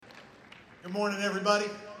Good morning, everybody.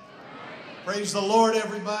 Praise the Lord,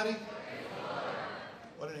 everybody.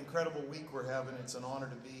 What an incredible week we're having. It's an honor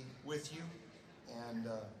to be with you. And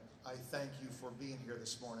I thank you for being here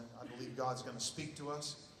this morning. I believe God's going to speak to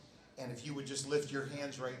us. And if you would just lift your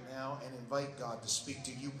hands right now and invite God to speak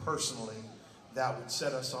to you personally, that would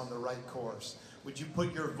set us on the right course. Would you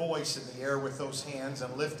put your voice in the air with those hands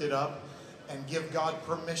and lift it up and give God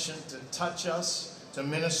permission to touch us, to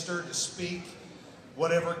minister, to speak,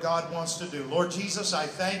 whatever God wants to do. Lord Jesus, I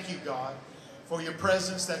thank you, God, for your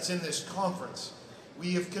presence that's in this conference.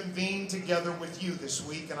 We have convened together with you this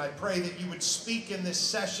week, and I pray that you would speak in this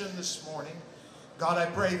session this morning. God, I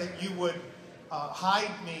pray that you would hide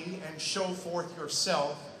me and show forth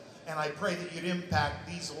yourself, and I pray that you'd impact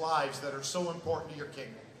these lives that are so important to your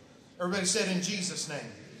kingdom. Everybody said, in Jesus' name.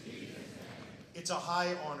 It's a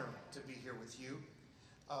high honor to be here with you.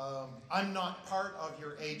 I'm not part of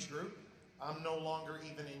your age group. I'm no longer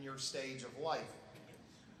even in your stage of life.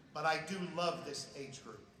 But I do love this age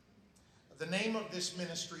group. The name of this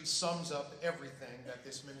ministry sums up everything that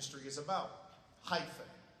this ministry is about. Hyphen.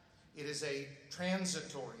 It is a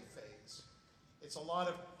transitory phase. It's a lot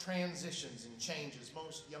of transitions and changes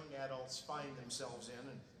most young adults find themselves in.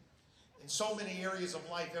 And in so many areas of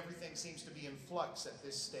life, everything seems to be in flux at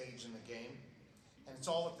this stage in the game. And it's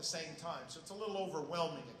all at the same time. So it's a little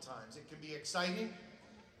overwhelming at times. It can be exciting,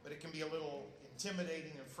 but it can be a little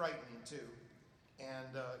intimidating and frightening too.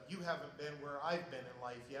 And you haven't been where I've been in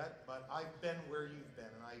life yet, but I've been where you've been,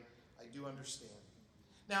 and I do understand.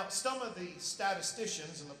 Now, some of the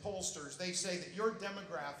statisticians and the pollsters, they say that your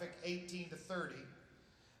demographic, 18 to 30,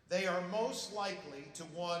 they are most likely to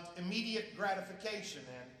want immediate gratification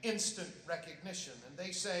and instant recognition. And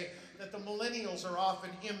they say that the millennials are often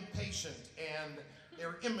impatient and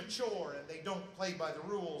they're immature and they don't play by the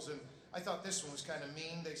rules. And I thought this one was kind of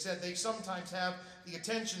mean. They said they sometimes have the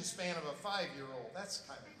attention span of a 5-year-old. That's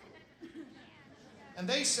kind of cool. And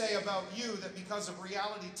they say about you that because of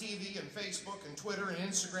reality TV and Facebook and Twitter and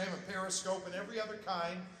Instagram and Periscope and every other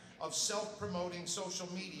kind of self-promoting social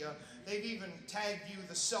media, they've even tagged you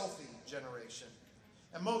the selfie generation.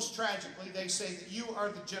 And most tragically, they say that you are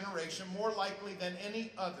the generation more likely than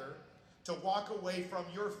any other to walk away from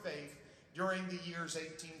your faith during the years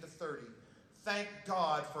 18 to 30. Thank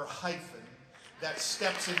God for Hyphen that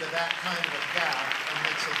steps into that kind of a gap and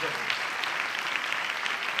makes a difference.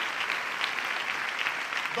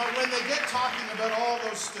 But when they get talking about all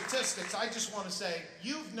those statistics, I just want to say,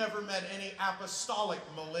 you've never met any apostolic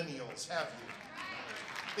millennials, have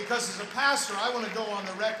you? Because as a pastor, I want to go on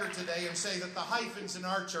the record today and say that the Hyphens in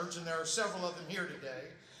our church, and there are several of them here today,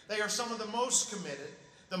 they are some of the most committed,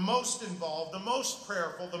 the most involved, the most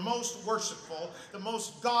prayerful, the most worshipful, the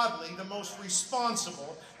most godly, the most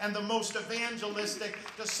responsible, and the most evangelistic.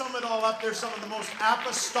 To sum it all up, they're some of the most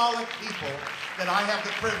apostolic people that I have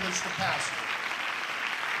the privilege to pastor.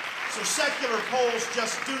 So secular polls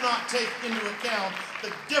just do not take into account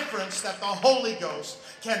the difference that the Holy Ghost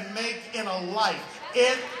can make in a life.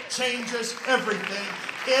 It changes everything.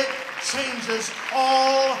 It changes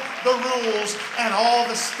all the rules and all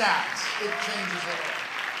the stats. It changes it all.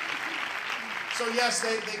 So yes,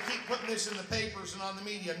 they keep putting this in the papers and on the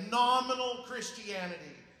media. Nominal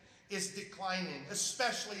Christianity is declining,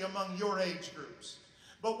 especially among your age groups.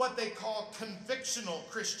 But what they call convictional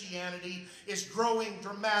Christianity is growing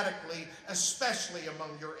dramatically, especially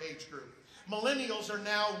among your age group. Millennials are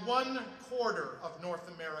now 1/4 of North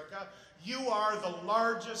America. You are the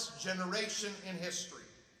largest generation in history.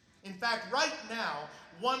 In fact, right now,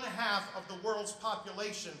 1/2 of the world's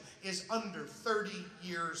population is under 30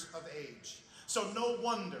 years of age. So no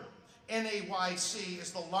wonder NAYC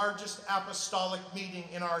is the largest apostolic meeting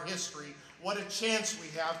in our history. What a chance we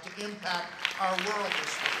have to impact our world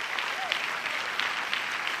this week.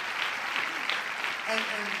 And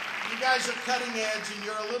you guys are cutting edge, and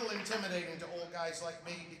you're a little intimidating to old guys like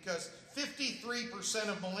me, because 53%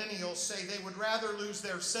 of millennials say they would rather lose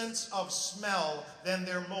their sense of smell than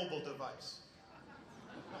their mobile device.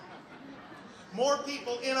 More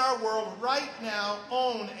people in our world right now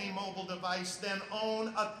own a mobile device than own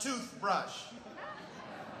a toothbrush.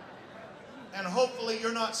 And hopefully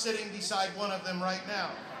you're not sitting beside one of them right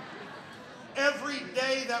now. Every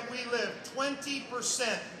day that we live,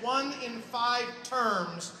 20%, 1 in 5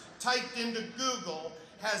 terms typed into Google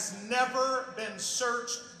has never been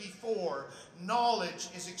searched before. Knowledge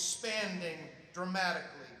is expanding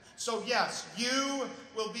dramatically. So yes, you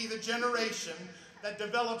will be the generation that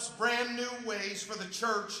develops brand new ways for the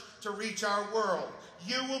church to reach our world.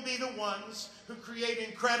 You will be the ones who create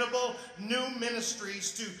incredible new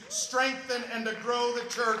ministries to strengthen and to grow the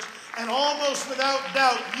church. And almost without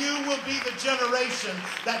doubt, you will be the generation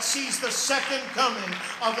that sees the second coming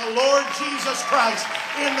of the Lord Jesus Christ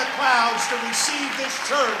in the clouds to receive this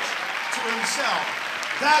church to himself.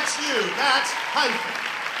 That's you. That's Hyphen.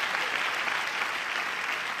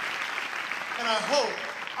 And I hope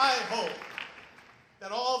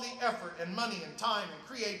that all the effort and money and time and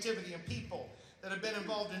creativity and people that have been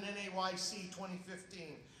involved in NAYC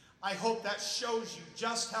 2015, I hope that shows you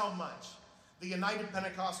just how much the United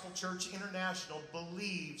Pentecostal Church International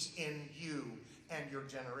believes in you and your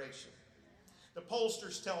generation. The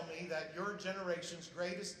pollsters tell me that your generation's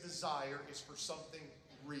greatest desire is for something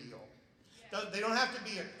real. They don't have to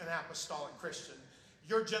be an apostolic Christian.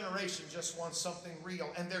 Your generation just wants something real.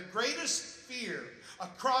 And their greatest fear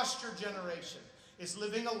across your generation is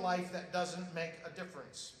living a life that doesn't make a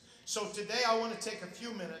difference. So today I want to take a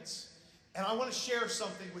few minutes and I want to share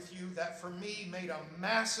something with you that for me made a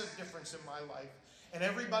massive difference in my life. And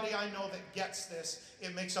everybody I know that gets this,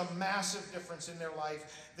 it makes a massive difference in their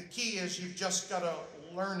life. The key is you've just got to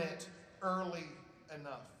learn it early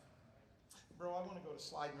enough. Bro, I want to go to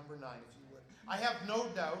slide number 9 if you would. I have no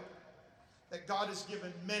doubt that God has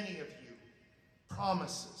given many of you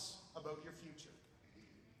promises about your future.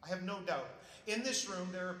 I have no doubt. In this room,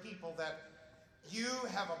 there are people that you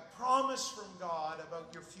have a promise from God about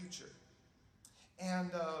your future.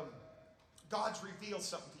 And God's revealed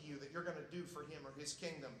something to you that you're going to do for him or his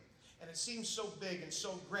kingdom. And it seems so big and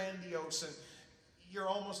so grandiose, and you're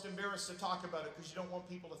almost embarrassed to talk about it because you don't want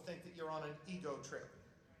people to think that you're on an ego trip.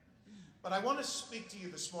 But I want to speak to you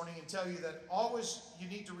this morning and tell you that always you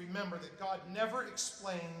need to remember that God never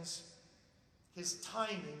explains his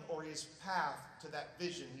timing or his path to that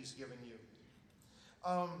vision he's given you.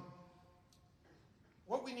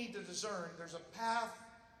 What we need to discern, there's a path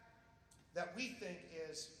that we think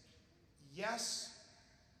is yes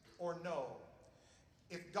or no.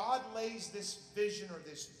 If God lays this vision or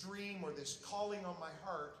this dream or this calling on my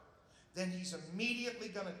heart, then he's immediately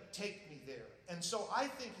going to take me there. And so I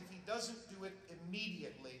think if he doesn't do it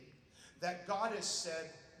immediately, that God has said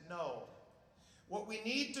no. What we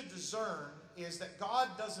need to discern is that God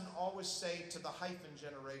doesn't always say to the Hyphen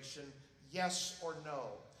generation, yes or no.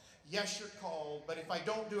 Yes, you're called, but if I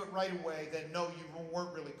don't do it right away, then no, you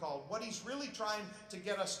weren't really called. What he's really trying to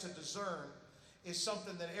get us to discern is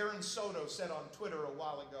something that Aaron Soto said on Twitter a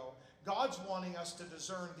while ago. God's wanting us to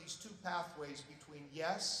discern these two pathways between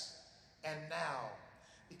yes and now.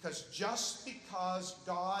 Because just because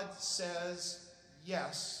God says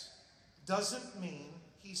yes doesn't mean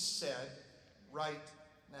he said right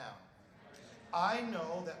now. I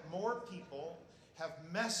know that more people have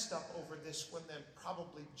messed up over this one than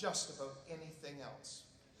probably just about anything else.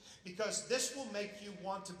 Because this will make you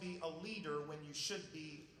want to be a leader when you should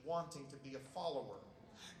be wanting to be a follower.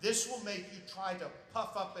 This will make you try to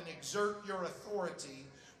puff up and exert your authority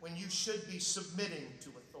when you should be submitting to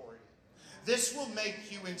authority. This will make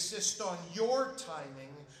you insist on your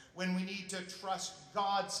timing when we need to trust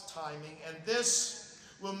God's timing. And this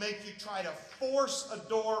will make you try to force a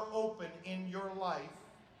door open in your life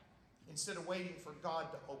instead of waiting for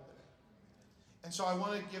God to open it. And so I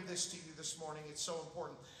want to give this to you this morning. It's so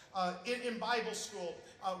important. In Bible school,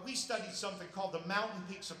 we studied something called the Mountain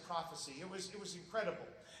Peaks of Prophecy. It was incredible.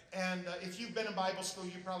 And if you've been in Bible school,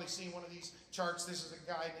 you've probably seen one of these charts. This is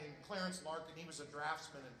a guy named Clarence Larkin. He was a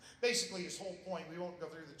draftsman. And basically his whole point, we won't go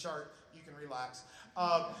through the chart. You can relax.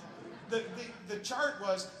 The chart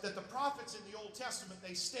was that the prophets in the Old Testament,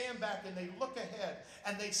 they stand back and they look ahead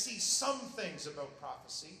and they see some things about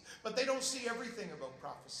prophecy, but they don't see everything about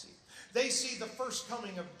prophecy. They see the first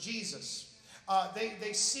coming of Jesus.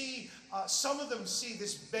 They see, some of them see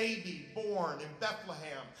this baby born in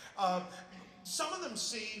Bethlehem. Some of them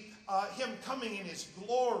see him coming in his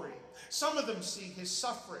glory. Some of them see his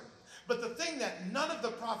suffering. But the thing that none of the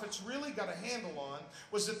prophets really got a handle on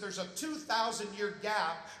was that there's a 2,000-year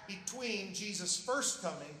gap between Jesus' first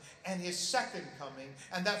coming and his second coming,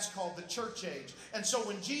 and that's called the church age. And so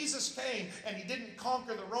when Jesus came and he didn't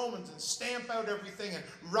conquer the Romans and stamp out everything and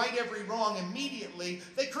right every wrong immediately,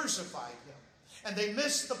 they crucified him. And they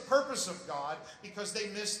missed the purpose of God because they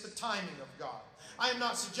missed the timing of God. I am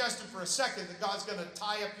not suggesting for a second that God's going to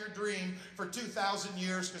tie up your dream for 2,000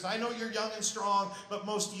 years, because I know you're young and strong, but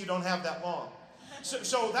most of you don't have that long.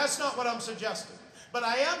 So that's not what I'm suggesting. But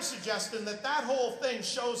I am suggesting that that whole thing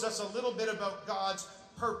shows us a little bit about God's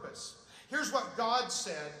purpose. Here's what God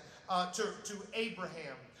said to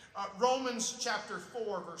Abraham. Romans chapter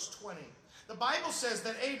 4, verse 20. The Bible says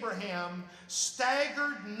that Abraham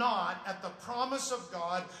staggered not at the promise of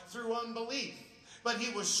God through unbelief. But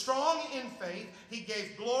he was strong in faith, he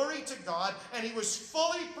gave glory to God, and he was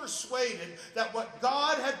fully persuaded that what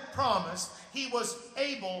God had promised, he was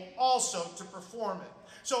able also to perform it.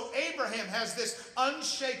 So Abraham has this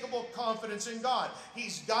unshakable confidence in God.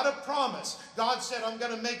 He's got a promise. God said, I'm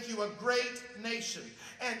going to make you a great nation.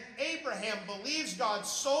 And Abraham believes God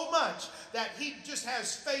so much that he just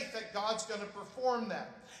has faith that God's going to perform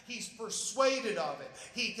that. He's persuaded of it.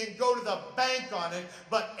 He can go to the bank on it.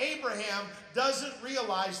 But Abraham doesn't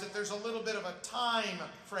realize that there's a little bit of a time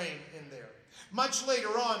frame in there. Much later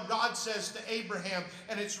on, God says to Abraham,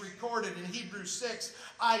 and it's recorded in Hebrews 6,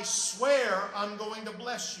 I swear I'm going to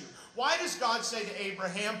bless you. Why does God say to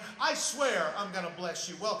Abraham, I swear I'm going to bless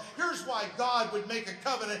you? Well, here's why God would make a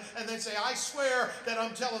covenant and then say, I swear that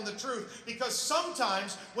I'm telling the truth. Because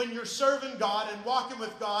sometimes when you're serving God and walking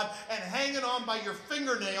with God and hanging on by your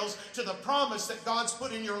fingernails to the promise that God's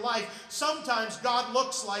put in your life, sometimes God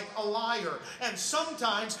looks like a liar. And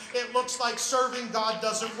sometimes it looks like serving God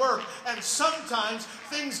doesn't work. And sometimes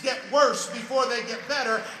things get worse before they get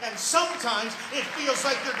better. And sometimes it feels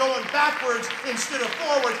like you're going backwards instead of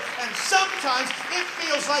forward. And sometimes it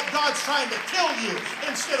feels like God's trying to kill you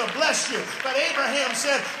instead of bless you. But Abraham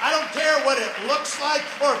said, I don't care what it looks like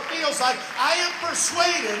or feels like. I am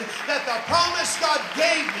persuaded that the promise God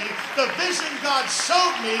gave me, the vision God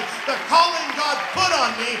showed me, the calling God put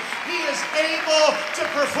on me, he is able to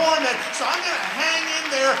perform it. So I'm going to hang in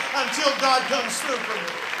there until God comes through for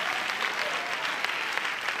me.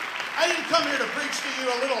 I didn't come here to preach to you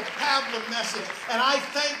a little pablum message, and I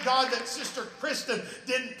thank God that Sister Kristen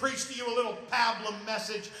didn't preach to you a little pablum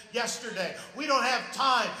message yesterday. We don't have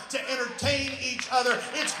time to entertain each other.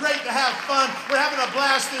 It's great to have fun. We're having a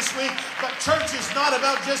blast this week, but church is not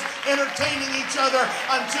about just entertaining each other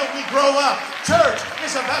until we grow up. Church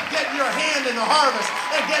is about getting your hand in the harvest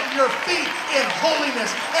and getting your feet in holiness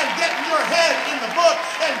and getting your head in the book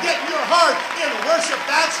and getting your heart in worship.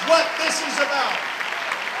 That's what this is about.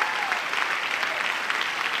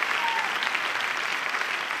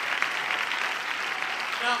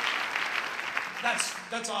 Now,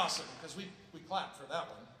 that's awesome, because we clap for that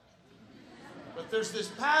one. But there's this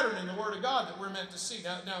pattern in the Word of God that we're meant to see.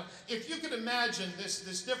 Now if you could imagine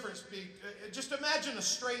this difference, just imagine a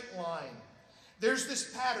straight line. There's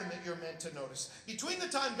this pattern that you're meant to notice. Between the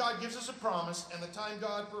time God gives us a promise and the time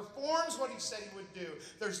God performs what he said he would do,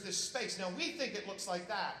 there's this space. Now, we think it looks like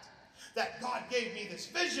that. That God gave me this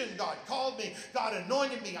vision, God called me, God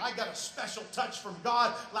anointed me, I got a special touch from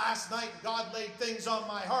God last night, God laid things on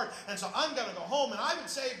my heart, and so I'm going to go home, and I would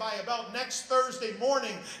say by about next Thursday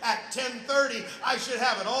morning at 10:30, I should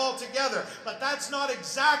have it all together. But that's not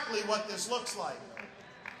exactly what this looks like.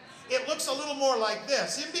 It looks a little more like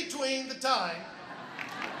this. In between the time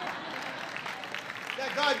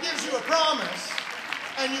that God gives you a promise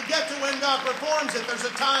and you get to when God performs it, there's a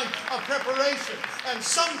time of preparation. And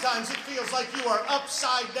sometimes it feels like you are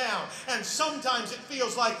upside down. And sometimes it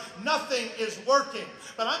feels like nothing is working.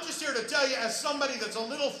 But I'm just here to tell you, as somebody that's a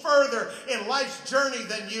little further in life's journey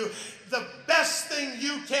than you, the best thing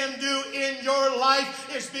you can do in your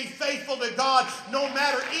life is be faithful to God, no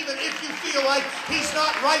matter, even if you feel like he's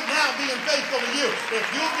not right now being faithful to you. If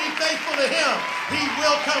you'll be faithful to him, he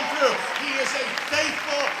will come through. He is a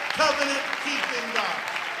faithful, covenant-keeping God.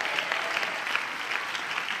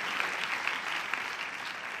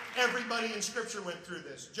 Everybody in Scripture went through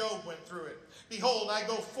this. Job went through it. Behold, I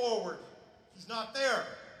go forward. He's not there.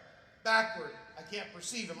 Backward. I can't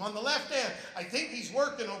perceive him. On the left hand, I think he's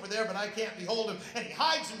working over there, but I can't behold him. And he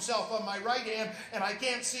hides himself on my right hand, and I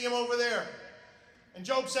can't see him over there. And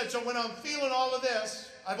Job said, so when I'm feeling all of this,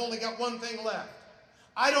 I've only got one thing left.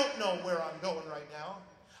 I don't know where I'm going right now.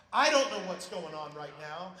 I don't know what's going on right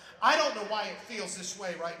now. I don't know why it feels this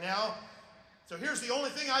way right now. So here's the only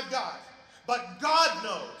thing I've got. But God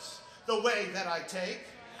knows the way that I take.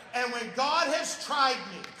 And when God has tried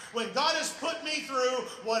me, when God has put me through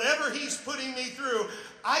whatever he's putting me through,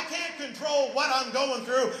 I can't control what I'm going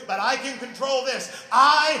through, but I can control this.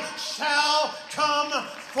 I shall come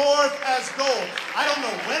forth as gold. I don't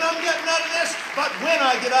know when I'm getting out of this, but when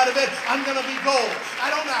I get out of it, I'm going to be gold.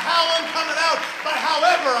 I don't know how I'm coming out, but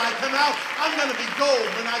however I come out, I'm going to be gold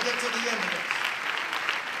when I get to the end of it.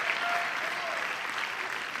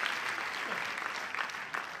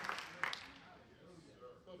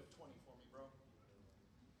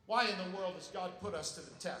 Why in the world has God put us to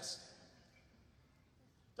the test?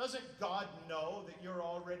 Doesn't God know that you're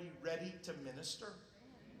already ready to minister?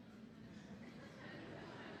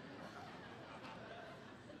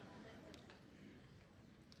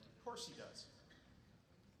 Of course he does.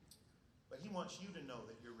 But he wants you to know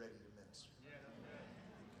that you're ready to minister.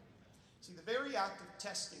 See, the very act of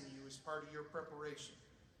testing you is part of your preparation.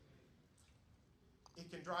 It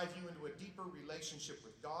can drive you into a deeper relationship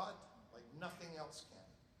with God like nothing else can.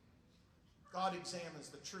 God examines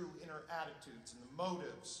the true inner attitudes and the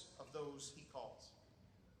motives of those he calls.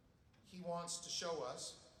 He wants to show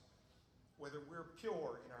us whether we're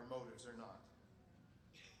pure in our motives or not.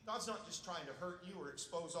 God's not just trying to hurt you or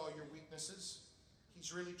expose all your weaknesses.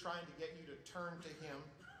 He's really trying to get you to turn to him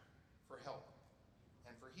for help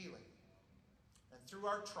and for healing. And through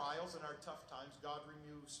our trials and our tough times, God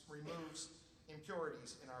removes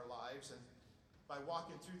impurities in our lives. And by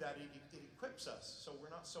walking through that, it equips us so we're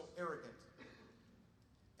not so arrogant.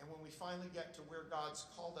 And when we finally get to where God's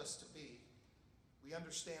called us to be, we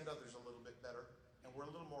understand others a little bit better, and we're a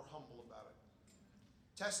little more humble about it.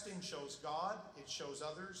 Testing shows God, it shows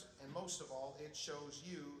others, and most of all, it shows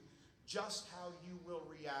you just how you will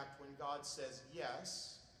react when God says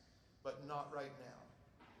yes, but not right now.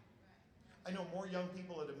 I know more young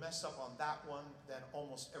people that have messed up on that one than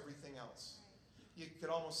almost everything else. You could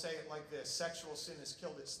almost say it like this: sexual sin has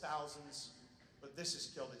killed its thousands, but this has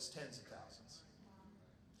killed its tens of thousands.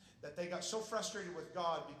 That they got so frustrated with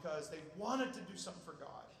God because they wanted to do something for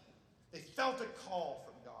God. They felt a call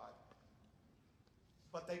from God.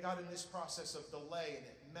 But they got in this process of delay, and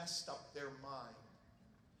it messed up their mind.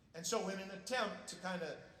 And so in an attempt to kind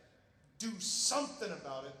of do something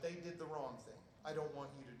about it, they did the wrong thing. I don't want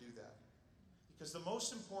you to do that. Because the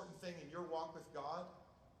most important thing in your walk with God,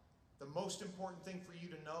 the most important thing for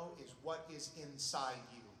you to know is what is inside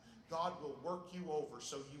you. God will work you over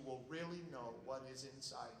so you will really know what is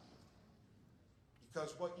inside you.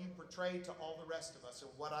 Because what you portray to all the rest of us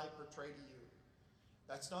and what I portray to you,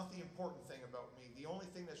 that's not the important thing about me. The only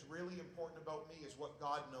thing that's really important about me is what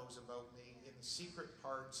God knows about me in the secret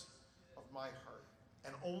parts of my heart.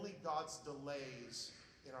 And only God's delays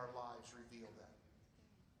in our lives reveal that.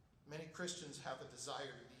 Many Christians have a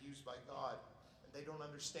desire to be used by God, and they don't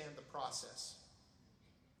understand the process.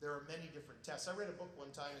 There are many different tests. I read a book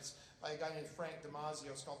one time. It's by a guy named Frank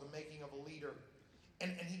Damasio. It's called The Making of a Leader.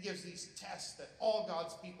 And he gives these tests that all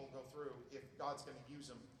God's people go through if God's going to use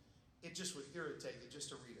them. It just would irritate you just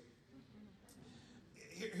to read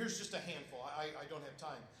it. Here's just a handful. I don't have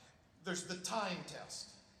time. There's the time test.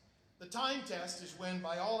 The time test is when,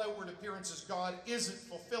 by all outward appearances, God isn't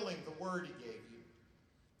fulfilling the word he gave you.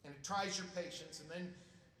 And it tries your patience, and then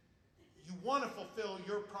you want to fulfill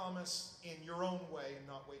your promise in your own way and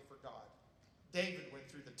not wait for God. David went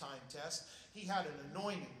through the time test. He had an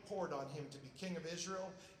anointing poured on him to be king of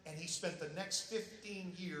Israel, and he spent the next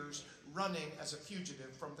 15 years running as a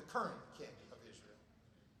fugitive from the current king of Israel.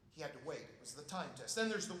 He had to wait. It was the time test. Then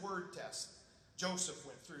there's the word test. Joseph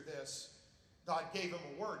went through this. God gave him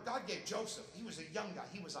a word. God gave Joseph. He was a young guy.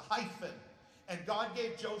 He was a Hyphen. And God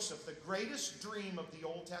gave Joseph the greatest dream of the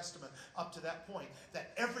Old Testament up to that point,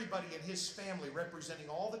 that everybody in his family, representing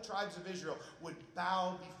all the tribes of Israel, would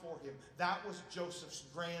bow before him. That was Joseph's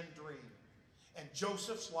grand dream. And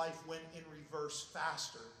Joseph's life went in reverse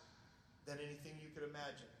faster than anything you could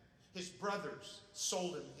imagine. His brothers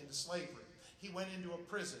sold him into slavery. He went into a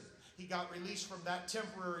prison. He got released from that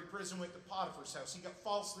temporary prison, went to Potiphar's house. He got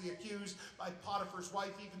falsely accused by Potiphar's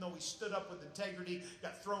wife, even though he stood up with integrity,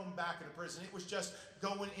 got thrown back into prison. It was just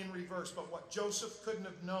going in reverse. But what Joseph couldn't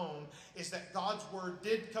have known is that God's word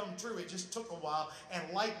did come true. It just took a while. And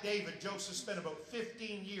like David, Joseph spent about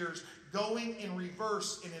 15 years going in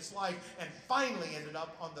reverse in his life and finally ended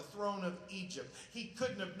up on the throne of Egypt. He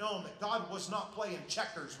couldn't have known that God was not playing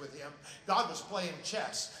checkers with him. God was playing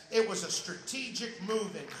chess. It was a strategic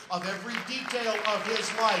moving of every detail of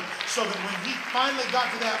his life so that when he finally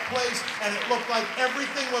got to that place and it looked like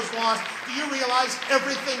everything was lost, do you realize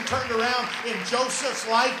everything turned around in Joseph's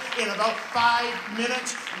life in about 5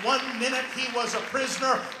 minutes? 1 minute he was a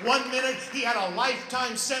prisoner. 1 minute he had a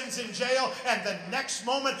lifetime sentence in jail. And the next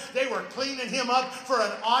moment they were cleaning him up for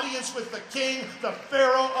an audience with the king, the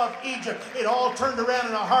Pharaoh of Egypt. It all turned around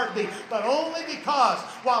in a heartbeat. But only because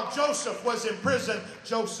while Joseph was in prison,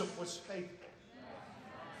 Joseph was faithful.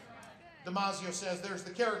 Damasio says there's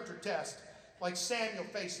the character test, like Samuel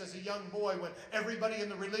faced as a young boy when everybody in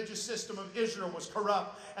the religious system of Israel was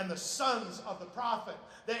corrupt, and the sons of the prophet,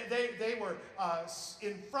 they were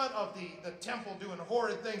in front of the temple doing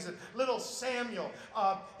horrid things. And little Samuel,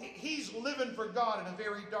 he's living for God in a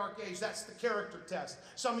very dark age. That's the character test.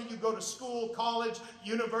 Some of you go to school, college,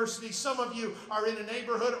 university. Some of you are in a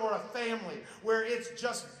neighborhood or a family where it's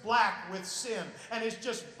just black with sin, and it's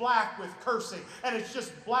just black with cursing, and it's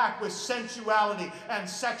just black with sensuality and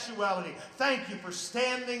sexuality. Thank thank you for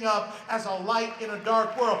standing up as a light in a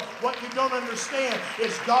dark world. What you don't understand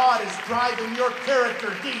is God is driving your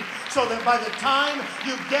character deep so that by the time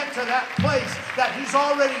you get to that place that He's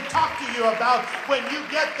already talked to you about, when you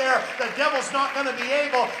get there, the devil's not going to be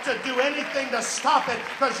able to do anything to stop it,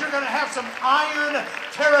 because you're going to have some iron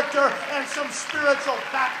character and some spiritual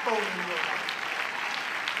backbone in your life.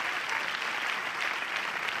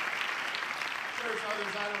 There's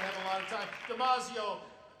others, I don't have a lot of time. Damasio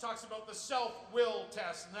talks about the self-will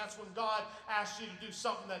test, and that's when God asks you to do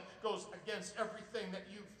something that goes against everything that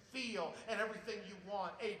you feel and everything you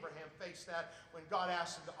want. Abraham faced that when God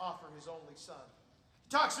asked him to offer his only son. He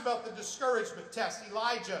talks about the discouragement test.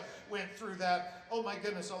 Elijah went through that. Oh my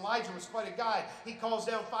goodness, Elijah was quite a guy. He calls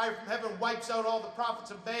down fire from heaven, wipes out all the prophets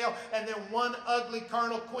of Baal, and then one ugly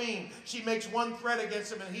carnal queen, she makes one threat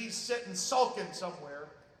against him, and he's sitting sulking somewhere.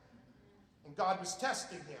 And God was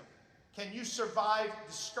testing him. Can you survive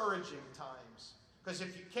discouraging times? Because if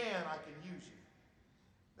you can, I can use you.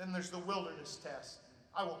 Then there's the wilderness test.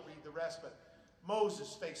 I won't read the rest, but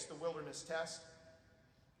Moses faced the wilderness test.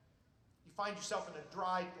 You find yourself in a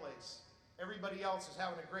dry place. Everybody else is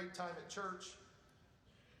having a great time at church.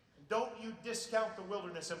 And don't you discount the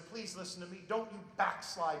wilderness. And please listen to me. Don't you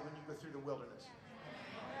backslide when you go through the wilderness.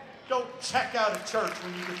 Don't check out of church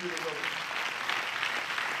when you go through the wilderness.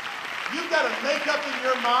 You've got to make up in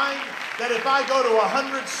your mind that if I go to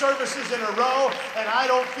 100 services in a row and I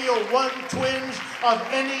don't feel one twinge of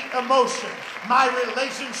any emotion, my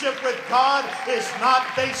relationship with God is not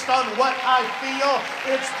based on what I feel.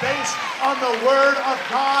 It's based on the Word of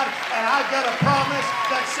God. And I've got a promise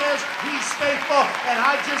that says He's faithful, and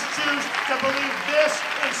I just choose to believe this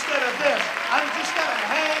instead of this. I'm just going to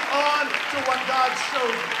hang on to what God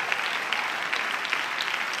showed me.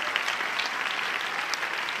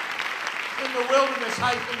 In the wilderness,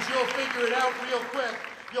 Hyphens, you'll figure it out real quick.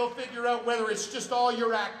 You'll figure out whether it's just all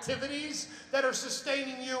your activities that are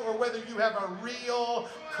sustaining you, or whether you have a real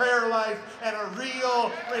prayer life and a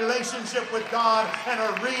real relationship with God and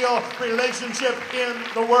a real relationship in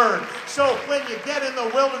the Word. So when you get in the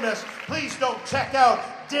wilderness, please don't check out.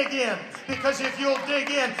 Dig in. Because if you'll dig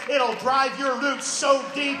in, it'll drive your roots so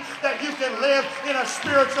deep that you can live in a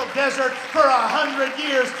spiritual desert for 100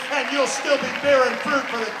 years and you'll still be bearing fruit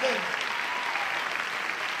for the kingdom.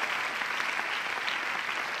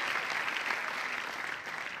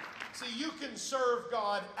 You can serve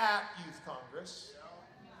God at Youth Congress,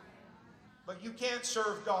 but you can't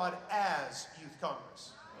serve God as Youth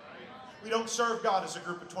Congress. We don't serve God as a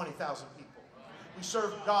group of 20,000 people. We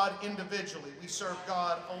serve God individually. We serve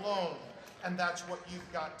God alone, and that's what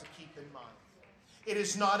you've got to keep in mind. It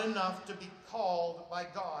is not enough to be called by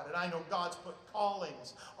God, and I know God's put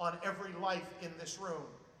callings on every life in this room.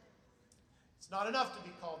 It's not enough to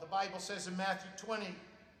be called. The Bible says in Matthew 20,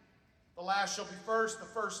 the last shall be first, the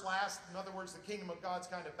first last. In other words, the kingdom of God's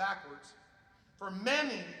kind of backwards. For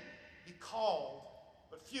many be called,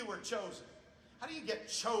 but few are chosen. How do you get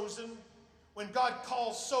chosen? When God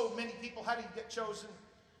calls so many people, how do you get chosen?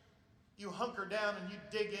 You hunker down and you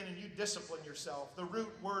dig in and you discipline yourself. The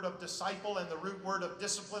root word of disciple and the root word of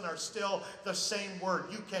discipline are still the same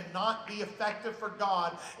word. You cannot be effective for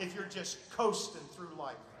God if you're just coasting through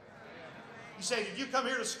life. You say, did you come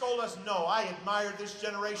here to scold us? No, I admire this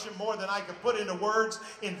generation more than I could put into words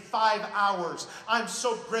in 5 hours. I'm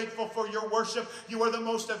so grateful for your worship. You are the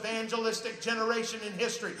most evangelistic generation in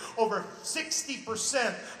history. Over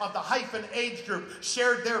 60% of the Hyphen age group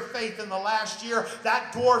shared their faith in the last year.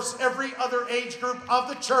 That dwarfs every other age group of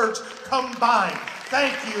the church combined.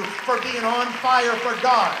 Thank you for being on fire for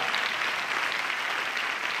God.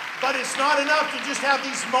 But it's not enough to just have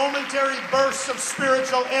these momentary bursts of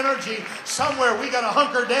spiritual energy. Somewhere we got to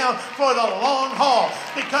hunker down for the long haul,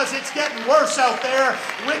 because it's getting worse out there.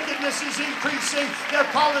 Wickedness is increasing. They're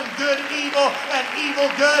calling good evil and evil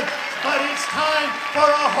good. But it's time for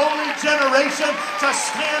a holy generation to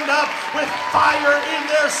stand up with fire in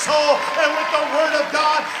their soul and with the Word of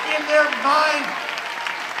God in their mind.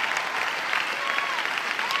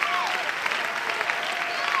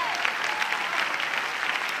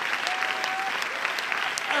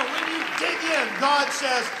 God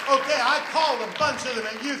says, okay, I called a bunch of them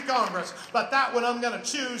at Youth Congress, but that one I'm going to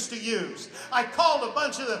choose to use. I called a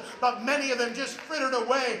bunch of them, but many of them just frittered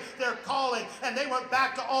away their calling, and they went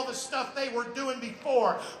back to all the stuff they were doing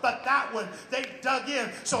before. But that one, they dug in.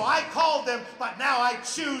 So I called them, but now I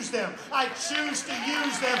choose them. I choose to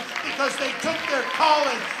use them because they took their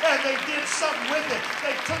calling and they did something with it.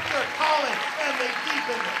 They took their calling and they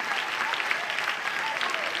deepened it.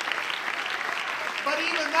 But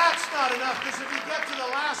even that's not enough, because if you get to the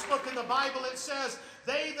last book in the Bible, it says,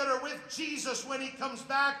 they that are with Jesus when he comes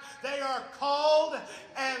back, they are called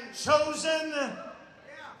and chosen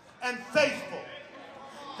and faithful.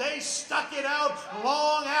 They stuck it out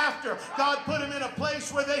long after. God put them in a place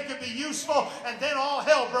where they could be useful, and then all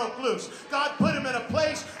hell broke loose. God put them in a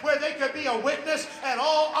place where they could be a witness, and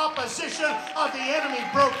all opposition of the enemy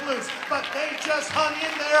broke loose. But they just hung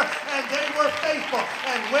in there, and they were faithful.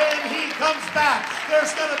 And when he comes back,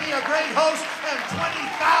 there's going to be a great host, and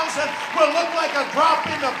 20,000 will look like a drop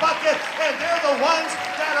in the bucket, and they're the ones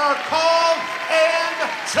that are called and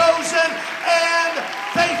chosen and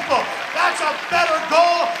faithful. That's a better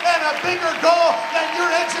goal and a bigger goal than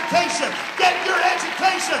your education. Get your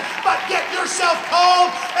education, but get yourself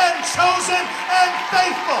called and chosen and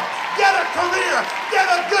faithful. Get a career, get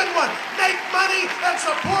a good one, make money and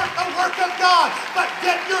support the work of God, but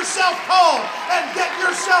get yourself called and get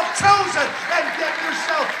yourself chosen and get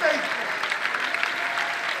yourself faithful.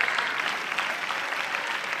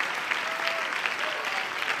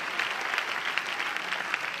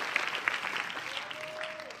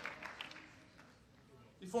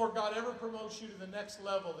 Before God ever promotes you to the next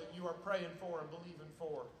level that you are praying for and believing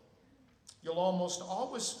for, you'll almost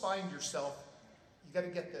always find yourself, you got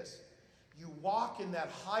to get this, you walk in that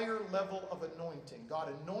higher level of anointing.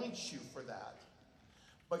 God anoints you for that,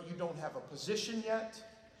 but you don't have a position yet,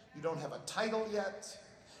 you don't have a title yet,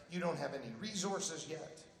 you don't have any resources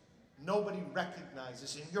yet. Nobody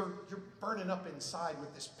recognizes, and you're burning up inside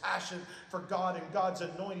with this passion for God, and God's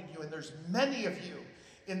anointed you, and there's many of you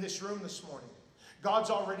in this room this morning.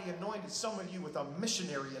 God's already anointed some of you with a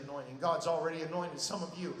missionary anointing. God's already anointed some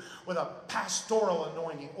of you with a pastoral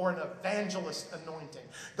anointing or an evangelist anointing.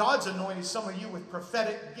 God's anointed some of you with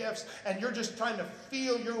prophetic gifts, and you're just trying to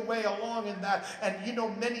feel your way along in that. And you know,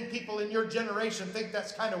 many people in your generation think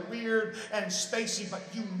that's kind of weird and spacey, but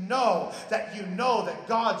you know that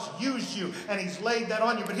God's used you and he's laid that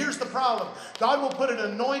on you. But here's the problem. God will put an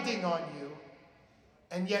anointing on you,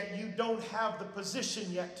 and yet you don't have the position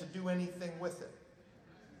yet to do anything with it.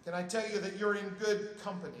 Can I tell you that you're in good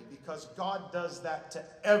company, because God does that to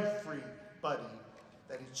everybody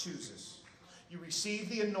that he chooses. You receive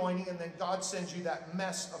the anointing, and then God sends you that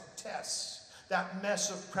mess of tests, that mess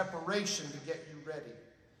of preparation to get you ready.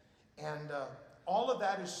 And all of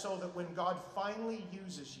that is so that when God finally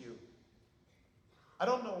uses you, I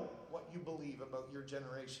don't know what you believe about your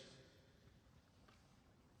generation.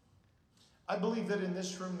 I believe that in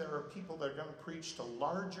this room there are people that are going to preach to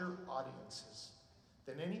larger audiences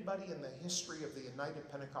than anybody in the history of the United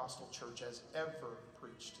Pentecostal Church has ever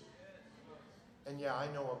preached to. And yeah,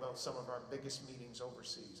 I know about some of our biggest meetings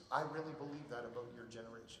overseas. I really believe that about your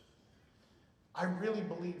generation. I really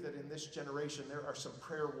believe that in this generation there are some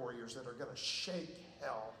prayer warriors that are going to shake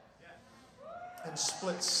hell and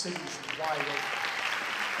split cities wide open.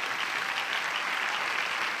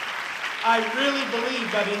 I really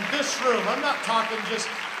believe that in this room, I'm not talking just,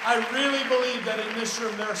 I really believe that in this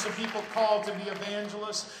room there are some people called to be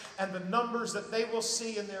evangelists, and the numbers that they will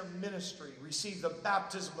see in their ministry receive the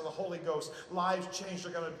baptism of the Holy Ghost, lives changed,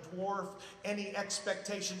 are going to dwarf any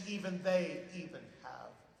expectation even they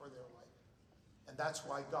have for their life. And that's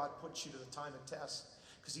why God puts you to the time of test,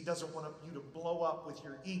 because he doesn't want you to blow up with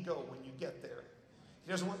your ego when you get there.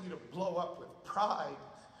 He doesn't want you to blow up with pride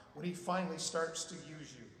when he finally starts to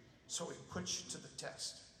use you. So he puts you to the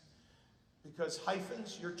test. Because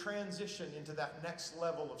Hyphens, your transition into that next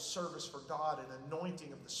level of service for God and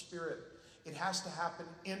anointing of the Spirit, it has to happen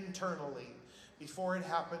internally before it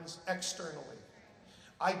happens externally.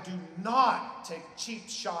 I do not take cheap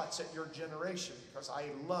shots at your generation, because I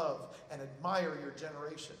love and admire your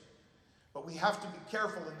generation. But we have to be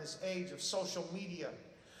careful in this age of social media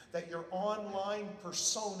that your online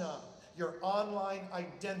persona, your online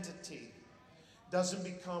identity, doesn't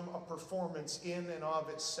become a performance in and of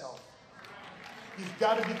itself. You've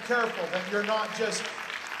got to be careful that you're not just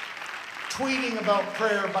tweeting about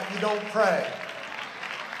prayer, but you don't pray.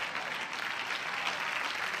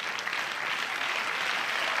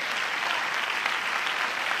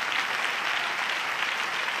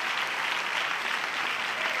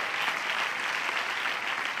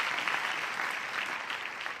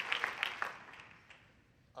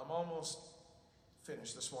 I'm almost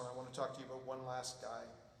finished this morning. I want to talk to you about one last guy.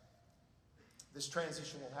 This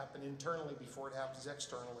transition will happen internally before it happens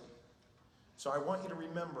externally. So I want you to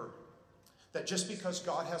remember that just because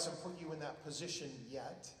God hasn't put you in that position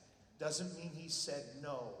yet doesn't mean he said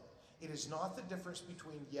no. It is not the difference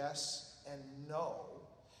between yes and no.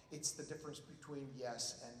 It's the difference between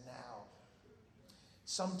yes and now.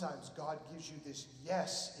 Sometimes God gives you this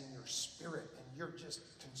yes in your spirit and you're just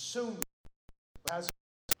consumed. has.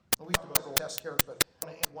 We talked about several test characters, but I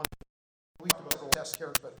want to end one. We talked about several test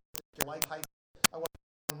characters, but like Hyphen, I want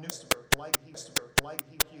to newspaper, like he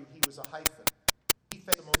was a Hyphen. He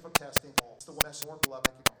faced the most testing. It's the one that's more beloved.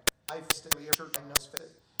 I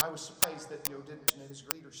was surprised that Theo didn't mention in his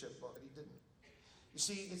leadership book, but he didn't. You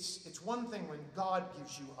see, it's one thing when God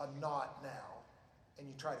gives you a not now, and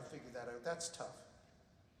you try to figure that out. That's tough.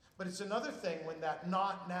 But it's another thing when that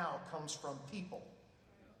not now comes from people.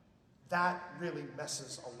 That really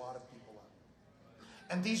messes a lot of people up.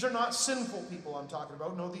 And these are not sinful people I'm talking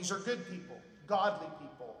about. No, these are good people, godly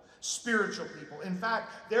people, spiritual people. In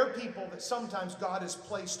fact, they're people that sometimes God has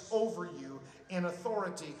placed over you in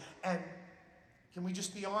authority. And can we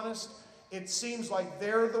just be honest? It seems like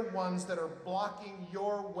they're the ones that are blocking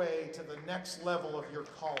your way to the next level of your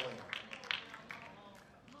calling.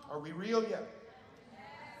 Are we real yet?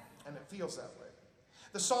 And it feels that way.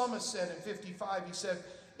 The psalmist said in 55, he said,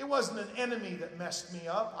 it wasn't an enemy that messed me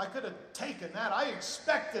up. I could have taken that. I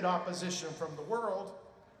expected opposition from the world.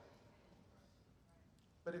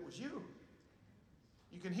 But it was you.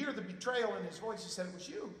 You can hear the betrayal in his voice. He said, it was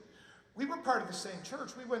you. We were part of the same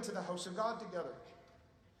church. We went to the house of God together.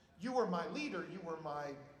 You were my leader. You were my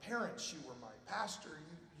parents. You were my pastor.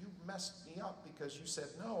 You messed me up because you said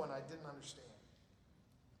no and I didn't understand.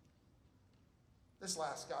 This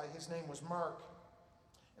last guy, his name was Mark.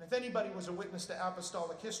 And if anybody was a witness to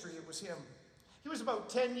apostolic history, it was him. He was about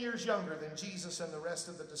 10 years younger than Jesus and the rest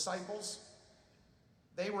of the disciples.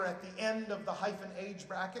 They were at the end of the Hyphen age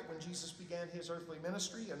bracket when Jesus began his earthly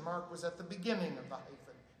ministry, and Mark was at the beginning of the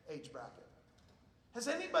Hyphen age bracket. Has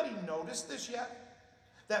anybody noticed this yet?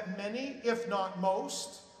 That many, if not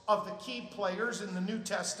most, of the key players in the New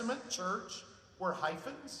Testament church were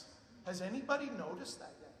Hyphens? Has anybody noticed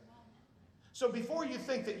that yet? So before you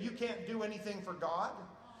think that you can't do anything for God,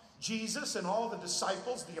 Jesus and all the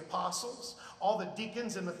disciples, the apostles, all the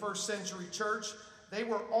deacons in the first century church, they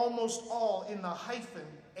were almost all in the Hyphen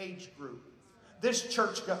age group. This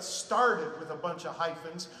church got started with a bunch of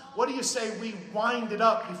Hyphens. What do you say we wind it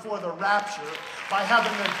up before the rapture by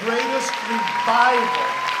having the greatest revival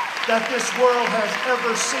that this world has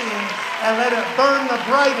ever seen and let it burn the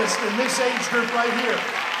brightest in this age group right here?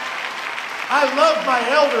 I love my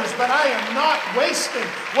elders, but I am not wasting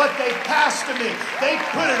what they passed to me. They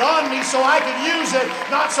put it on me so I could use it,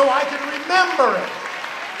 not so I could remember it.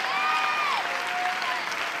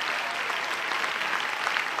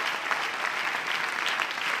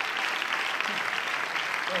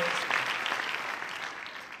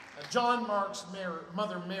 John Mark's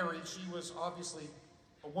mother Mary, she was obviously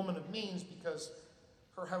a woman of means because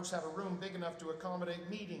her house had a room big enough to accommodate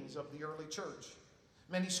meetings of the early church.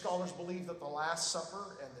 Many scholars believe that the Last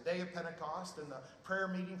Supper and the day of Pentecost and the prayer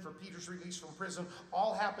meeting for Peter's release from prison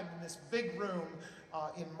all happened in this big room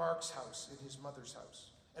in Mark's house, in his mother's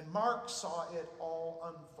house. And Mark saw it all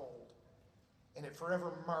unfold, and it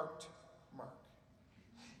forever marked Mark.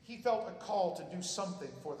 He felt a call to do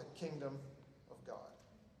something for the kingdom of God.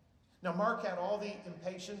 Now, Mark had all the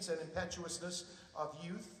impatience and impetuousness of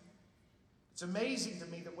youth. It's amazing to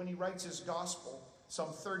me that when he writes his gospel,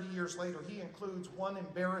 some 30 years later, he includes one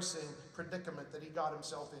embarrassing predicament that he got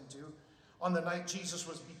himself into on the night Jesus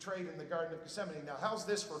was betrayed in the Garden of Gethsemane. Now, how's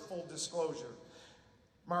this for full disclosure?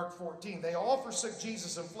 Mark 14, they all forsook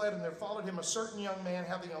Jesus and fled, and there followed him a certain young man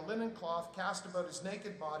having a linen cloth cast about his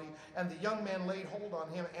naked body, and the young man laid hold on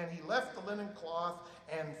him, and he left the linen cloth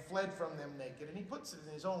and fled from them naked. And he puts it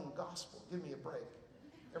in his own gospel. Give me a break.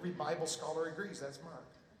 Every Bible scholar agrees that's Mark.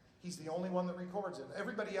 He's the only one that records it.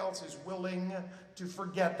 Everybody else is willing to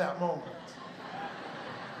forget that moment.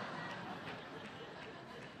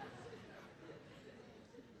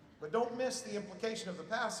 But don't miss the implication of the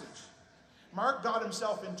passage. Mark got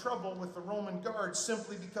himself in trouble with the Roman guards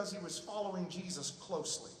simply because he was following Jesus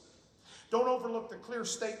closely. Don't overlook the clear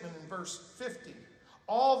statement in verse 50.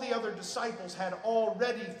 All the other disciples had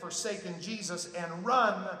already forsaken Jesus and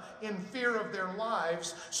run in fear of their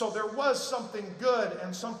lives. So there was something good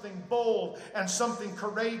and something bold and something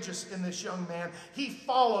courageous in this young man. He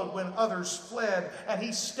followed when others fled, and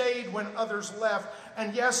he stayed when others left.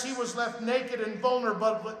 And yes, he was left naked and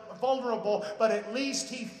vulnerable, but at least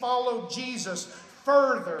he followed Jesus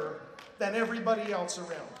further than everybody else around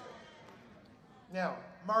him. Now,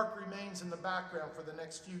 Mark remains in the background for the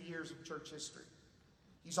next few years of church history.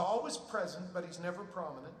 He's always present, but he's never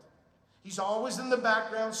prominent. He's always in the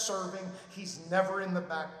background serving. He's never in the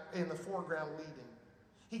foreground leading.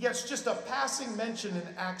 He gets just a passing mention in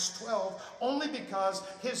Acts 12, only because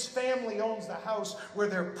his family owns the house where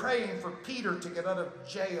they're praying for Peter to get out of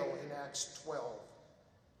jail in Acts 12.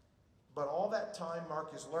 But all that time,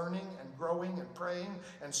 Mark is learning and growing and praying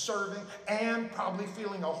and serving and probably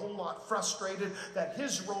feeling a whole lot frustrated that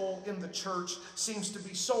his role in the church seems to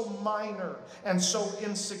be so minor and so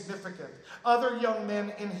insignificant. Other young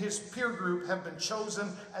men in his peer group have been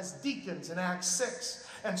chosen as deacons in Acts 6.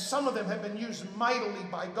 And some of them have been used mightily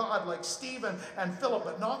by God, like Stephen and Philip,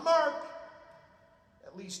 but not Mark.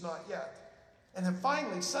 At least not yet. And then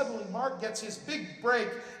finally, suddenly, Mark gets his big break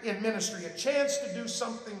in ministry, a chance to do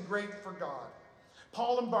something great for God.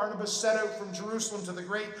 Paul and Barnabas set out from Jerusalem to the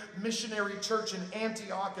great missionary church in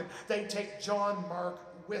Antioch, and they take John Mark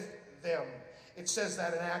with them. It says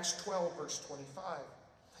that in Acts 12, verse 25.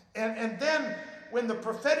 And then, when the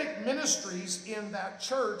prophetic ministries in that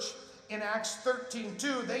church in Acts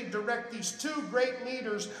 13:2, they direct these two great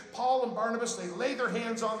leaders, Paul and Barnabas. They lay their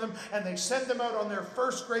hands on them and they send them out on their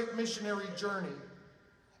first great missionary journey.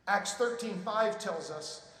 Acts 13:5 tells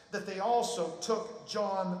us that they also took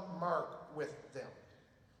John Mark with them.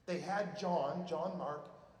 They had John Mark,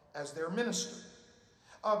 as their minister.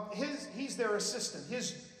 He's their assistant.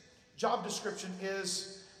 His job description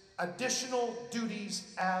is additional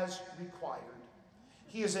duties as required.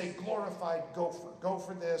 He is a glorified gopher. Go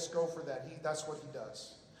for this, go for that. That's what he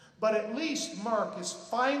does. But at least Mark is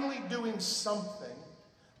finally doing something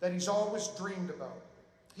that he's always dreamed about.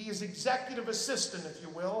 He is executive assistant, if you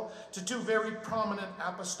will, to two very prominent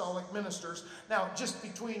apostolic ministers. Now, just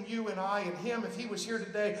between you and I and him, if he was here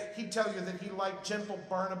today, he'd tell you that he liked gentle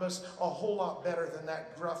Barnabas a whole lot better than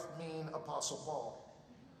that gruff, mean Apostle Paul.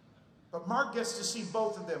 But Mark gets to see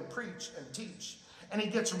both of them preach and teach. And he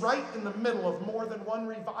gets right in the middle of more than one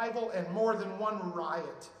revival and more than one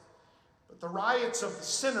riot. But the riots of the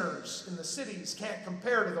sinners in the cities can't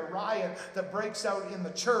compare to the riot that breaks out in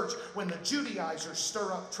the church when the Judaizers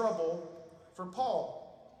stir up trouble for Paul.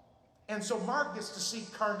 And so Mark gets to see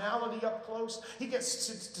carnality up close. He gets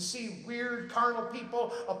to see weird carnal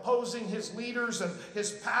people opposing his leaders and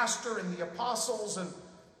his pastor and the apostles.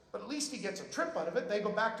 But at least he gets a trip out of it. They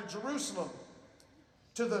go back to Jerusalem,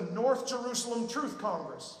 to the North Jerusalem Truth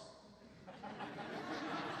Congress.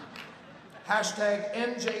 Hashtag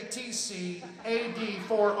NJTC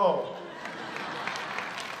AD40.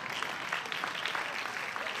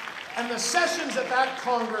 And the sessions at that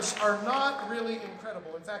Congress are not really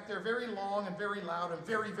incredible. In fact, they're very long and very loud and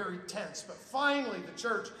very, very tense. But finally, the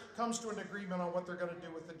church comes to an agreement on what they're going to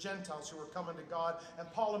do with the Gentiles who are coming to God.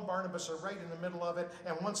 And Paul and Barnabas are right in the middle of it.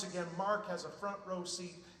 And once again, Mark has a front row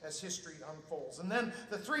seat as history unfolds. And then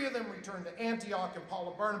the three of them return to Antioch, and Paul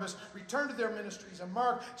and Barnabas return to their ministries. And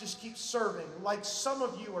Mark just keeps serving like some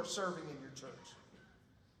of you are serving in your church.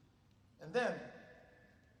 And then,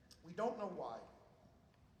 we don't know why.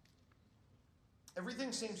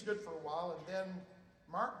 Everything seems good for a while, and then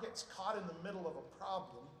Mark gets caught in the middle of a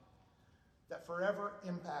problem that forever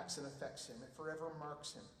impacts and affects him. It forever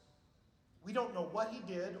marks him. We don't know what he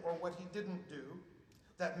did or what he didn't do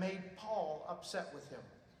that made Paul upset with him.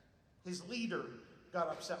 His leader got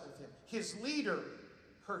upset with him. His leader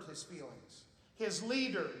hurt his feelings. His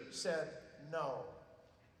leader said no,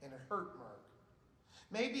 and it hurt Mark.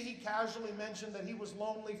 Maybe he casually mentioned that he was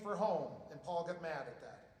lonely for home, and Paul got mad at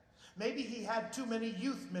that. Maybe he had too many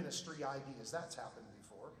youth ministry ideas. That's happened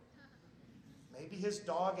before. Maybe his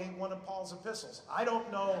dog ate one of Paul's epistles. I don't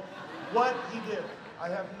know what he did. I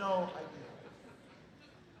have no idea.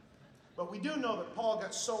 But we do know that Paul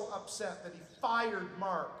got so upset that he fired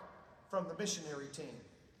Mark from the missionary team.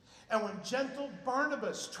 And when gentle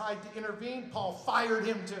Barnabas tried to intervene, Paul fired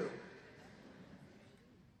him too.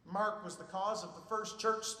 Mark was the cause of the first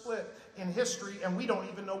church split in history, and we don't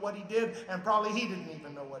even know what he did, and probably he didn't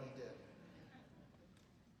even know what he did.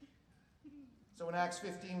 So in Acts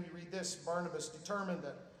 15, we read this: Barnabas determined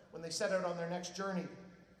that when they set out on their next journey,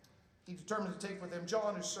 he determined to take with him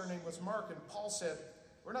John, whose surname was Mark, and Paul said,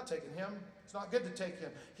 "We're not taking him. It's not good to take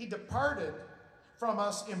him. He departed from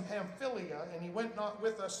us in Pamphylia, and he went not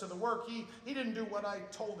with us to the work." He didn't do what I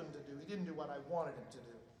told him to do. He didn't do what I wanted him to do.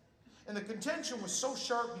 And the contention was so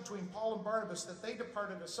sharp between Paul and Barnabas that they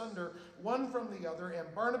departed asunder, one from the other.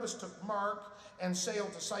 And Barnabas took Mark and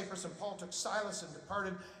sailed to Cyprus, and Paul took Silas and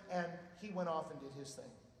departed, and he went off and did his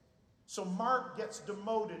thing. So Mark gets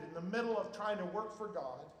demoted in the middle of trying to work for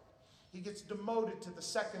God. He gets demoted to the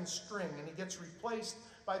second string, and he gets replaced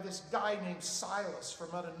by this guy named Silas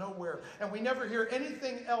from out of nowhere. And we never hear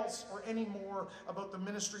anything else or any more about the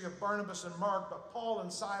ministry of Barnabas and Mark, but Paul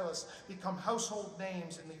and Silas become household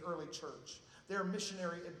names in the early church. Their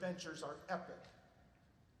missionary adventures are epic.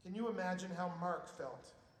 Can you imagine how Mark felt?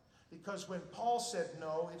 Because when Paul said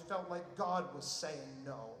no, it felt like God was saying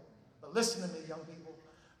no. But listen to me, young people.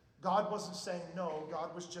 God wasn't saying no.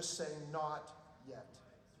 God was just saying not yet.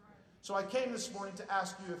 So I came this morning to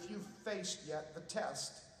ask you if you've faced yet the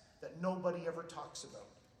test that nobody ever talks about.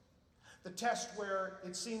 The test where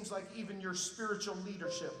it seems like even your spiritual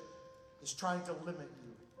leadership is trying to limit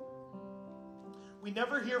you. We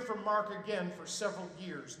never hear from Mark again for several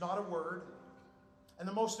years, not a word. And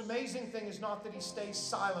the most amazing thing is not that he stays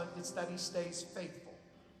silent, it's that he stays faithful.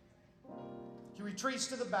 He retreats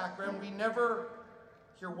to the background. We never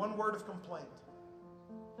hear one word of complaint.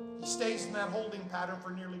 He stays in that holding pattern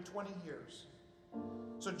for nearly 20 years.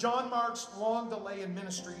 So John Mark's long delay in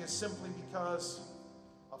ministry is simply because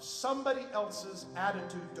of somebody else's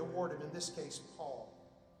attitude toward him, in this case, Paul.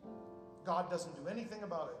 God doesn't do anything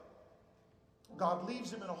about it. God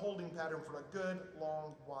leaves him in a holding pattern for a good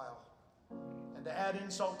long while. And to add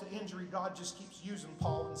insult to injury, God just keeps using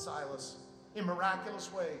Paul and Silas in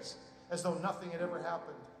miraculous ways, as though nothing had ever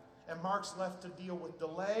happened. And Mark's left to deal with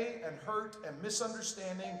delay and hurt and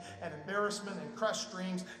misunderstanding and embarrassment and crushed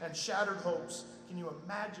dreams and shattered hopes. Can you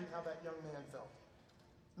imagine how that young man felt?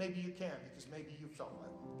 Maybe you can, because maybe you felt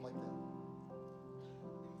like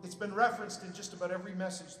that. It's been referenced in just about every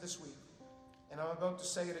message this week, and I'm about to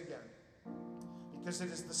say it again, because it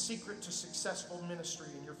is the secret to successful ministry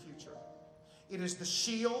in your future. It is the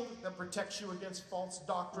shield that protects you against false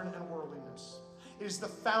doctrine and worldliness. It is the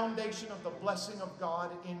foundation of the blessing of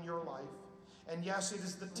God in your life. And yes, it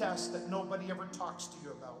is the test that nobody ever talks to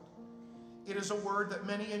you about. It is a word that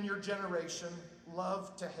many in your generation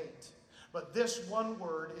love to hate. But this one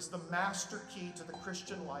word is the master key to the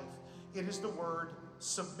Christian life. It is the word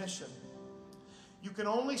submission. You can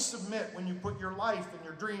only submit when you put your life and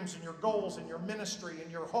your dreams and your goals and your ministry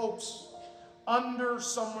and your hopes under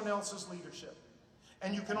someone else's leadership.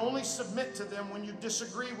 And you can only submit to them when you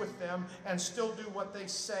disagree with them and still do what they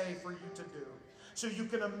say for you to do. So you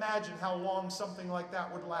can imagine how long something like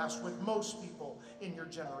that would last with most people in your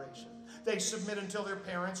generation. They submit until their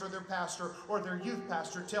parents or their pastor or their youth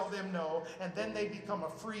pastor tell them no, and then they become a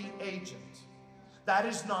free agent. That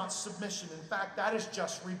is not submission. In fact, that is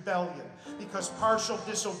just rebellion, because partial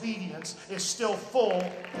disobedience is still full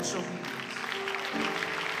disobedience.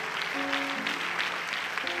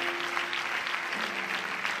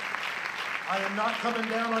 I am not coming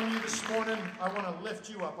down on you this morning. I want to lift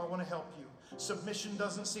you up. I want to help you. Submission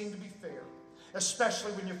doesn't seem to be fair,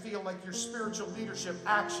 especially when you feel like your spiritual leadership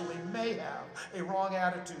actually may have a wrong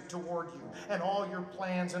attitude toward you and all your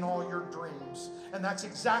plans and all your dreams. And that's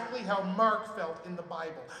exactly how Mark felt in the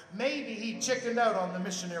Bible. Maybe he chickened out on the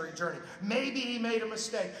missionary journey. Maybe he made a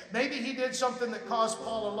mistake. Maybe he did something that caused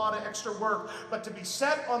Paul a lot of extra work. But to be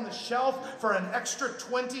set on the shelf for an extra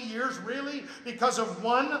 20 years, really? Because of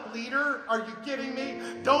one leader? Are you kidding me?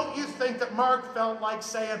 Don't you think that Mark felt like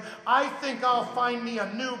saying, I think I'll find me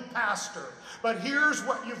a new pastor? But here's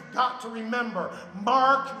what you've got to remember.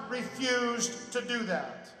 Mark refused to do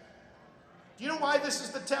that. Do you know why this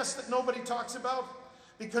is the test that nobody talks about?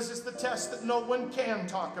 Because it's the test that no one can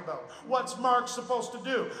talk about. What's Mark supposed to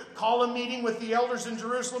do? Call a meeting with the elders in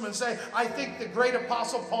Jerusalem and say, I think the great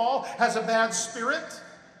apostle Paul has a bad spirit?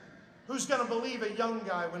 Who's going to believe a young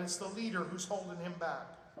guy when it's the leader who's holding him back?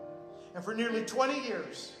 And for nearly 20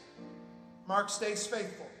 years, Mark stays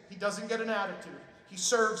faithful. He doesn't get an attitude. He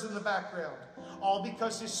serves in the background, all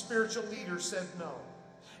because his spiritual leader said no.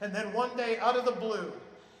 And then one day, out of the blue,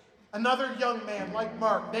 another young man like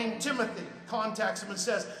Mark, named Timothy, contacts him and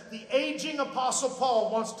says, the aging apostle Paul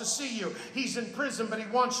wants to see you. He's in prison, but he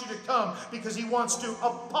wants you to come because he wants to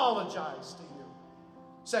apologize to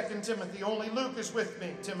you. 2 Timothy, only Luke is with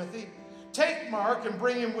me, Timothy. Take Mark and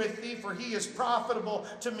bring him with thee, for he is profitable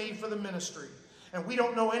to me for the ministry. And we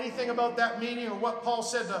don't know anything about that meeting or what Paul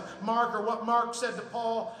said to Mark or what Mark said to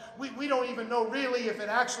Paul. We don't even know really if it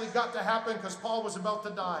actually got to happen because Paul was about to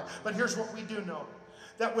die. But here's what we do know.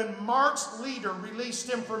 That when Mark's leader released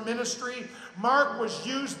him for ministry, Mark was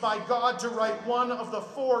used by God to write one of the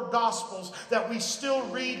 4 Gospels that we still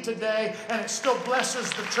read today, and it still blesses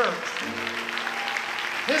the church.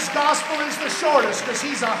 His Gospel is the shortest because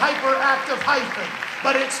he's a hyperactive hyphen,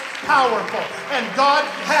 but it's powerful. And God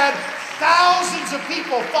had thousands of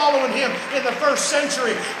people following him in the first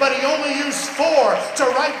century, but he only used 4 to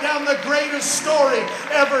write down the greatest story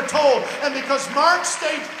ever told. And because Mark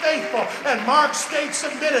stayed faithful, and Mark stayed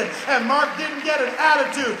submitted, and Mark didn't get an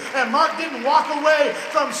attitude, and Mark didn't walk away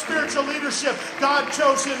from spiritual leadership, God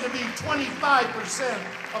chose him to be 25%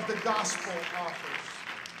 of the gospel authors.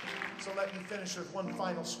 So let me finish with one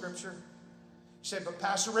final scripture. You say, but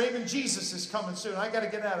Pastor Raymond, Jesus is coming soon. I got to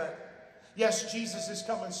get at it. Yes, Jesus is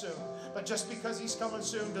coming soon. But just because he's coming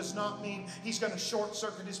soon does not mean he's going to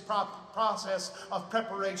short-circuit his process of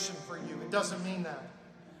preparation for you. It doesn't mean that.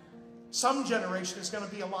 Some generation is going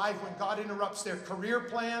to be alive when God interrupts their career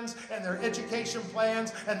plans and their education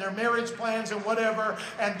plans and their marriage plans and whatever,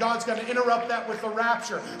 and God's going to interrupt that with the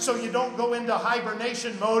rapture. So you don't go into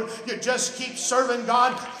hibernation mode. You just keep serving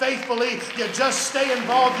God faithfully. You just stay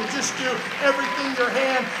involved. You just do everything your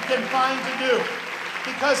hand can find to do.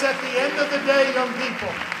 Because at the end of the day, young people,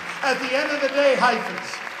 at the end of the day,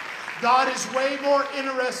 Hyphens, God is way more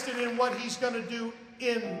interested in what He's going to do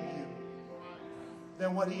in you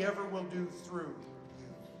than what He ever will do through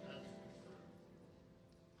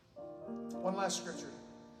you. One last scripture,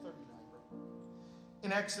 39, bro.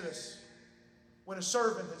 In Exodus, when a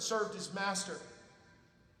servant had served his master,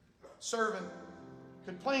 servant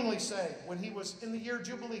could plainly say, when he was in the year of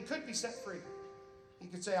Jubilee, could be set free. He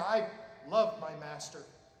could say, I love my master.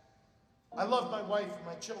 I love my wife and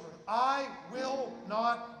my children. I will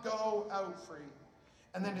not go out free.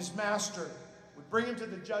 And then his master would bring him to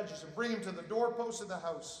the judges and bring him to the doorpost of the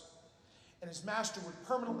house. And his master would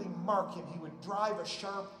permanently mark him. He would drive a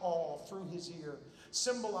sharp awl through his ear,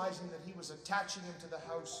 symbolizing that he was attaching him to the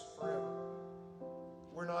house forever.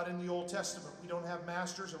 We're not in the Old Testament. We don't have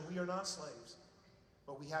masters and we are not slaves.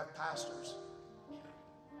 But we have pastors.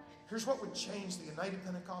 Here's what would change the United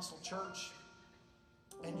Pentecostal Church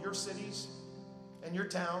and your cities and your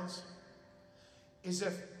towns is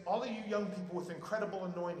if all of you young people with incredible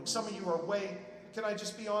anointing, some of you are way, can I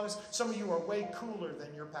just be honest? Some of you are way cooler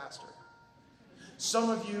than your pastor. Some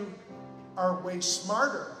of you are way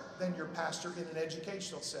smarter than your pastor in an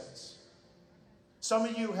educational sense. Some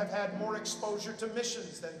of you have had more exposure to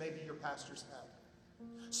missions than maybe your pastors had.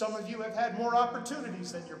 Some of you have had more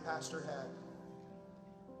opportunities than your pastor had.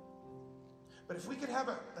 But if we could have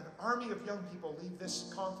an army of young people leave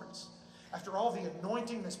this conference after all the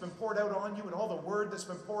anointing that's been poured out on you and all the word that's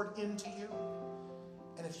been poured into you,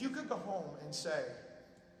 and if you could go home and say,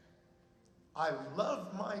 I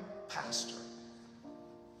love my pastor.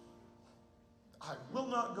 I will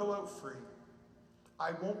not go out free.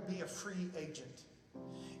 I won't be a free agent.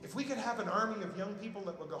 If we could have an army of young people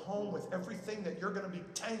that would go home with everything that you're going to be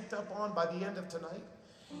tanked up on by the end of tonight,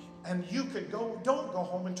 and you could go, don't go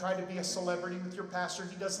home and try to be a celebrity with your pastor.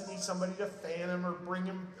 He doesn't need somebody to fan him or bring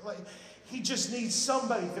him. He just needs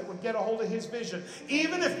somebody that would get a hold of his vision.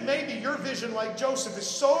 Even if maybe your vision, like Joseph, is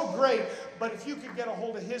so great, but if you could get a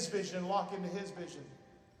hold of his vision and lock into his vision,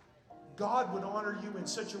 God would honor you in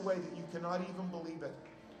such a way that you cannot even believe it.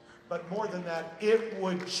 But more than that, it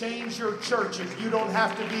would change your church if you don't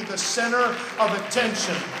have to be the center of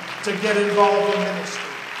attention to get involved in ministry.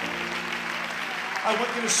 I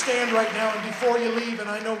want you to stand right now, and before you leave, and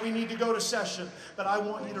I know we need to go to session, but I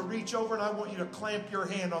want you to reach over and I want you to clamp your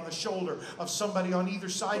hand on the shoulder of somebody on either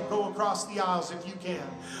side. Go across the aisles if you can.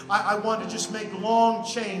 I want to just make long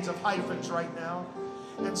chains of hyphens right now.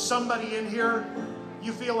 And somebody in here,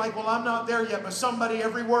 you feel like, well, I'm not there yet, but somebody,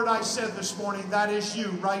 every word I said this morning, that is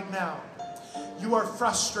you right now. You are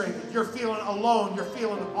frustrated. You're feeling alone. You're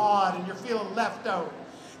feeling odd, and you're feeling left out.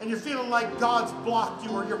 And you're feeling like God's blocked you,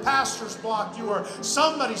 or your pastor's blocked you, or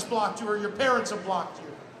somebody's blocked you, or your parents have blocked you.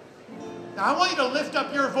 Now, I want you to lift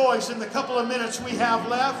up your voice in the couple of minutes we have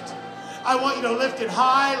left. I want you to lift it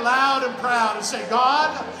high, loud, and proud and say,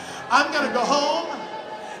 God, I'm going to go home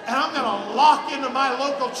and I'm going to lock into my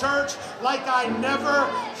local church like I never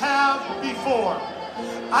have before.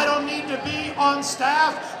 I don't need to be on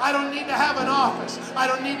staff. I don't need to have an office. I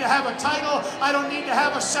don't need to have a title. I don't need to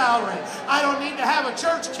have a salary. I don't need to have a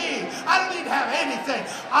church key. I don't need to have anything.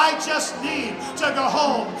 I just need to go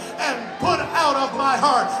home and put out of my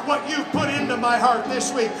heart what you've put into my heart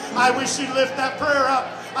this week. I wish you'd lift that prayer up.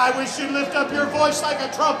 I wish you'd lift up your voice like a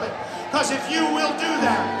trumpet. Because if you will do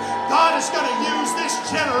that, God is going to use this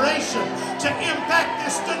generation to impact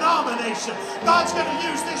this denomination. God's going to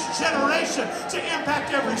use this generation to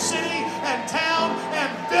impact every city and town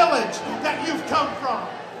and village that you've come from.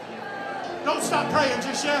 Don't stop praying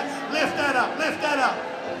just yet. Lift that up. Lift that up.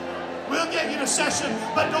 We'll get you to session,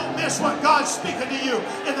 but don't miss what God's speaking to you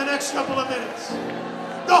in the next couple of minutes.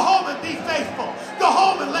 Go home and be faithful. Go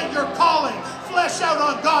home and let your calling flesh out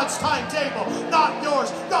on God's timetable, not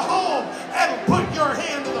yours. Go home and put your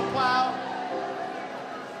hand to the plow.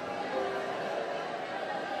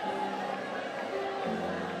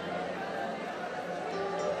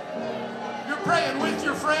 You're praying with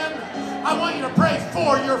your friend. I want you to pray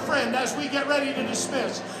for your friend as we get ready to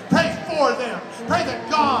dismiss. Pray for them. Pray that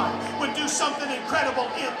God would do something incredible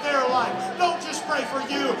in their life. Don't just pray for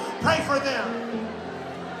you. Pray for them.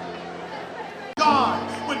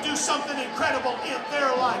 God would do something incredible in their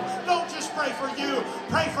life. Don't just pray for you,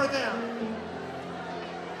 pray for them.